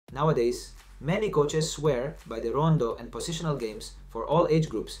Nowadays, many coaches swear by the Rondo and positional games for all age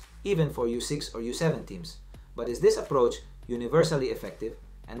groups, even for U6 or U7 teams. But is this approach universally effective?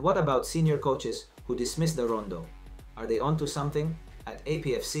 And what about senior coaches who dismiss the Rondo? Are they onto something? At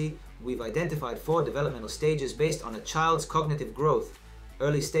APFC, we've identified 4 developmental stages based on a child's cognitive growth.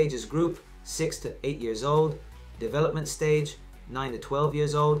 Early stages group, 6 to 8 years old. Development stage, 9 to 12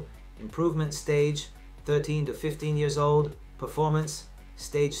 years old. Improvement stage, 13 to 15 years old. Performance,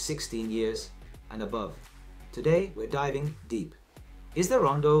 stage 16 years and above. Today, we're diving deep. Is the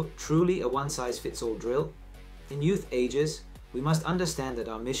Rondo truly a one-size-fits-all drill? In youth ages, we must understand that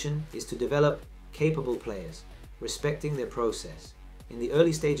our mission is to develop capable players, respecting their process. In the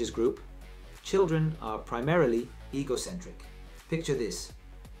early stages group, children are primarily egocentric. Picture this: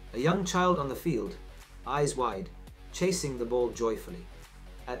 a young child on the field, eyes wide, chasing the ball joyfully.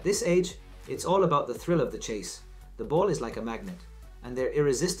 At this age, it's all about the thrill of the chase. The ball is like a magnet, and they're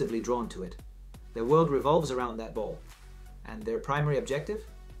irresistibly drawn to it. Their world revolves around that ball. And their primary objective?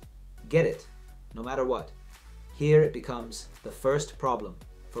 Get it, no matter what. Here it becomes the first problem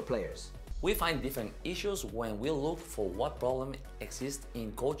for players. We find different issues when we look for what problem exists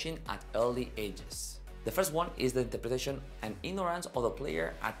in coaching at early ages. The first one is the interpretation and ignorance of the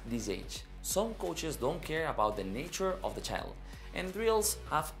player at this age. Some coaches don't care about the nature of the child, and drills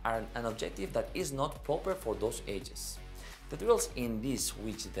have an objective that is not proper for those ages. The drills in this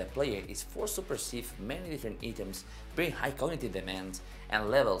which the player is forced to perceive many different items, very high cognitive demands, and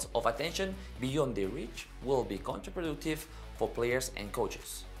levels of attention beyond their reach will be counterproductive for players and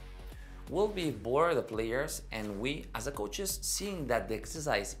coaches. Will be bore the players, and we as a coaches, seeing that the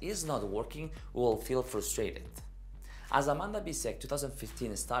exercise is not working, will feel frustrated. As Amanda Bisek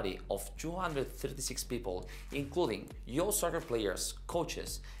 2015 study of 236 people, including youth soccer players,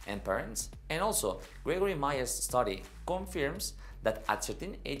 coaches, and parents, and also Gregory Myers' study confirms that at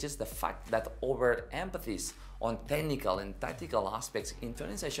certain ages the fact that over emphasis on technical and tactical aspects in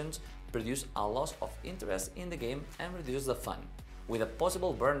training sessions produce a loss of interest in the game and reduce the fun, with a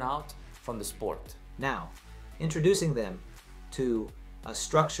possible burnout from the sport. Now, introducing them to a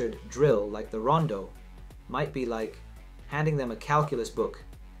structured drill like the Rondo might be like handing them a calculus book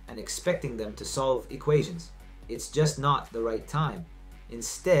and expecting them to solve equations. It's just not the right time.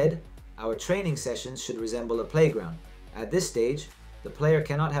 Instead, our training sessions should resemble a playground. At this stage, the player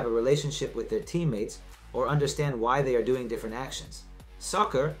cannot have a relationship with their teammates or understand why they are doing different actions.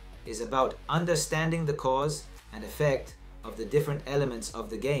 Soccer is about understanding the cause and effect of the different elements of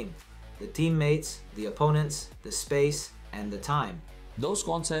the game: the teammates, the opponents, the space, and the time. Those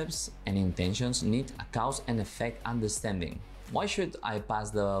concepts and intentions need a cause and effect understanding. Why should I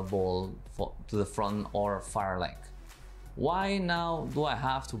pass the ball to the front or far leg? Why now do I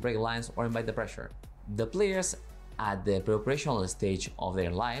have to break lines or invite the pressure? The players at the pre-operational stage of their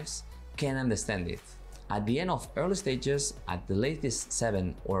lives can understand it. At the end of early stages, at the latest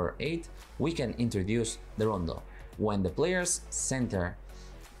 7 or 8, we can introduce the Rondo, when the players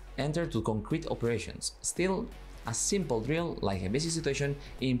enter to concrete operations. Still, a simple drill like a basic situation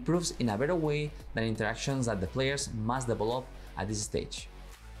improves in a better way than interactions that the players must develop at this stage.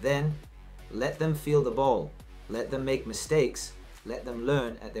 Then, let them feel the ball, let them make mistakes, let them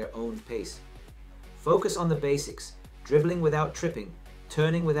learn at their own pace. Focus on the basics: dribbling without tripping,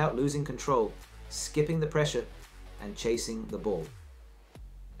 turning without losing control, skipping the pressure, and chasing the ball.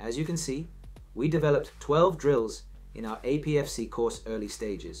 As you can see, we developed 12 drills in our APFC course early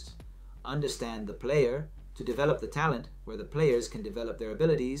stages. Understand the player to develop the talent, where the players can develop their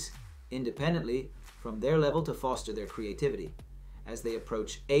abilities independently from their level to foster their creativity. As they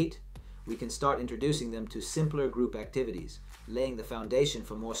approach 8, we can start introducing them to simpler group activities, laying the foundation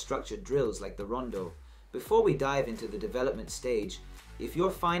for more structured drills like the Rondo. Before we dive into the development stage, if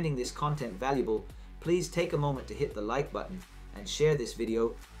you're finding this content valuable, please take a moment to hit the like button and share this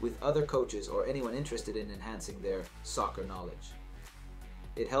video with other coaches or anyone interested in enhancing their soccer knowledge.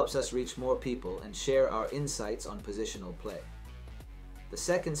 It helps us reach more people and share our insights on positional play. The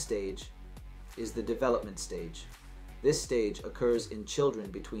second stage is the development stage. This stage occurs in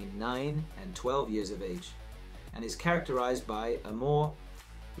children between 9 and 12 years of age and is characterized by a more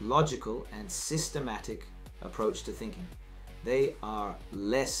logical and systematic approach to thinking. They are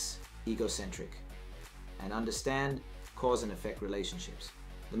less egocentric and understand cause and effect relationships.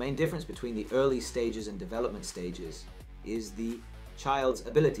 The main difference between the early stages and development stages is the child's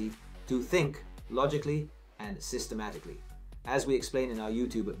ability to think logically and systematically. As we explain in our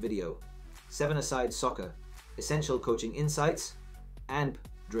YouTube video, 7-a-side soccer, essential coaching insights, and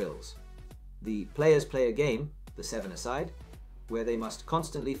drills. The players play a game, the 7-a-side, where they must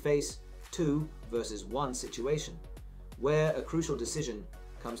constantly face 2 versus 1 situation, where a crucial decision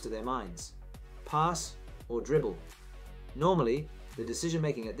comes to their minds: pass or dribble. Normally, the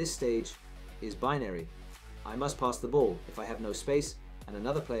decision-making at this stage is binary. I must pass the ball if I have no space and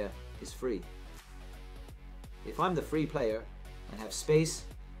another player is free. If I'm the free player and have space,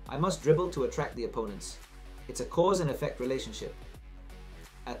 I must dribble to attract the opponents. It's a cause and effect relationship.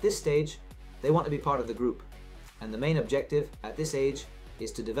 At this stage, they want to be part of the group, and the main objective at this age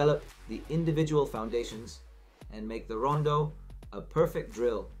is to develop the individual foundations and make the rondo a perfect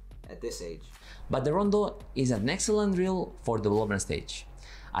drill at this age. But the rondo is an excellent drill for the development stage.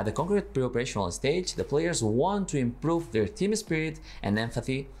 At the concrete pre-operational stage, the players want to improve their team spirit and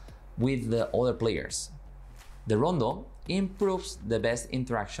empathy with the other players. The rondo improves the best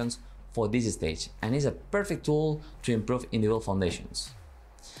interactions for this stage and is a perfect tool to improve individual foundations.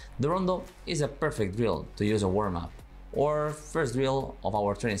 The rondo is a perfect drill to use a warm-up or first drill of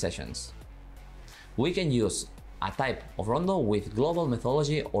our training sessions. We can use a type of rondo with global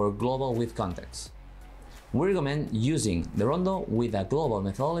methodology or global with context. We recommend using the rondo with a global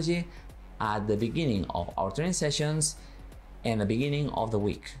methodology at the beginning of our training sessions and the beginning of the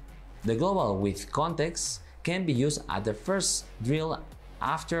week. The global with context can be used at the first drill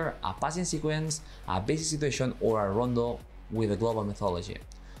after a passing sequence, a basic situation, or a rondo with a global methodology,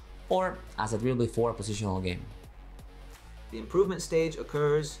 or as a drill before a positional game. The improvement stage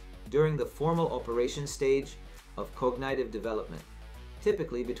occurs during the formal operation stage of cognitive development,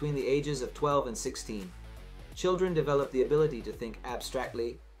 typically between the ages of 12 and 16. Children develop the ability to think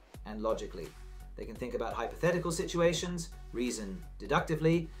abstractly and logically. They can think about hypothetical situations, reason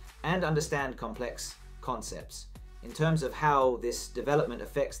deductively, and understand complex concepts. In terms of how this development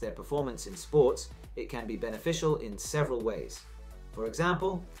affects their performance in sports, it can be beneficial in several ways. For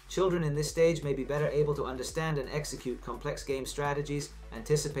example, children in this stage may be better able to understand and execute complex game strategies,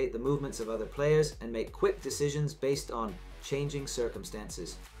 anticipate the movements of other players, and make quick decisions based on changing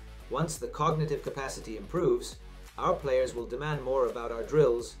circumstances. Once the cognitive capacity improves, our players will demand more about our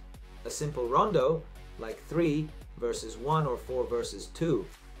drills. A simple rondo, like 3 versus 1 or 4 versus 2,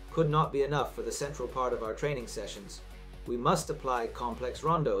 could not be enough for the central part of our training sessions. We must apply complex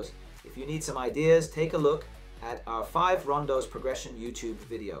rondos. If you need some ideas, take a look at our 5 rondos progression YouTube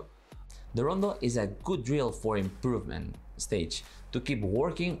video. The rondo is a good drill for improvement stage to keep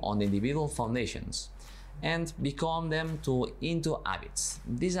working on the individual foundations and become them into habits.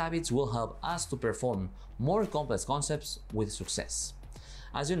 These habits will help us to perform more complex concepts with success.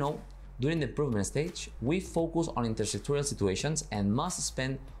 As you know, during the improvement stage, we focus on intersectorial situations and must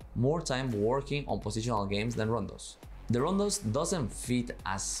spend more time working on positional games than rondos. The rondos doesn't fit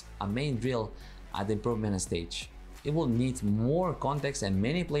as a main drill at the improvement stage. It will need more context and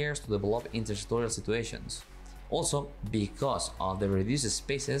many players to develop intersectorial situations. Also, because of the reduced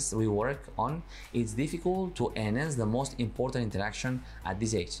spaces we work on, it's difficult to enhance the most important interaction at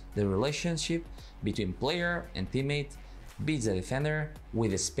this age, the relationship between player and teammate, beats the defender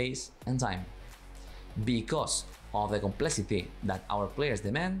with the space and time. Because of the complexity that our players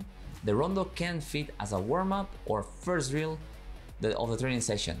demand, the rondo can fit as a warm-up or first drill of the training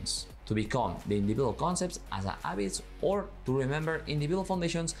sessions to become the individual concepts as a habits or to remember individual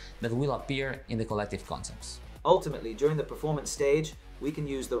foundations that will appear in the collective concepts. Ultimately, during the performance stage, we can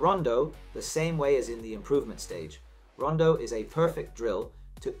use the rondo the same way as in the improvement stage. Rondo is a perfect drill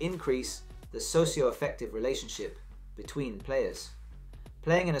to increase the socio-affective relationship between players.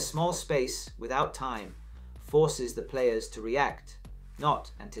 Playing in a small space without time forces the players to react,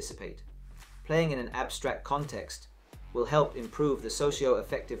 not anticipate. Playing in an abstract context will help improve the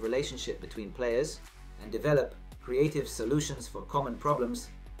socio-affective relationship between players and develop creative solutions for common problems,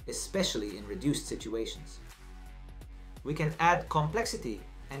 especially in reduced situations. We can add complexity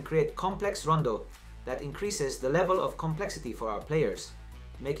and create complex rondo that increases the level of complexity for our players,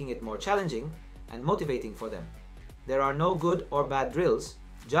 making it more challenging and motivating for them. There are no good or bad drills,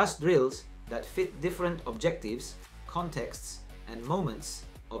 just drills that fit different objectives, contexts, and moments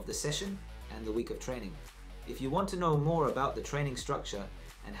of the session and the week of training. If you want to know more about the training structure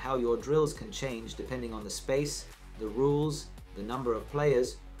and how your drills can change depending on the space, the rules, the number of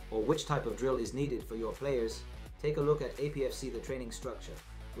players, or which type of drill is needed for your players, take a look at APFC the training structure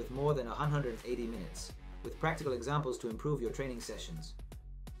with more than 180 minutes, with practical examples to improve your training sessions.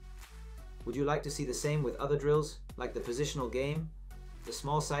 Would you like to see the same with other drills, like the positional game, the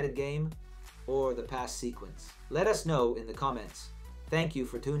small-sided game, or the pass sequence? Let us know in the comments. Thank you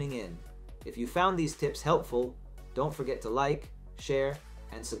for tuning in. If you found these tips helpful, don't forget to like, share,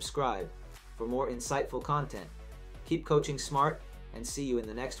 and subscribe for more insightful content. Keep coaching smart and see you in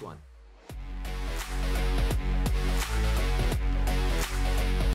the next one.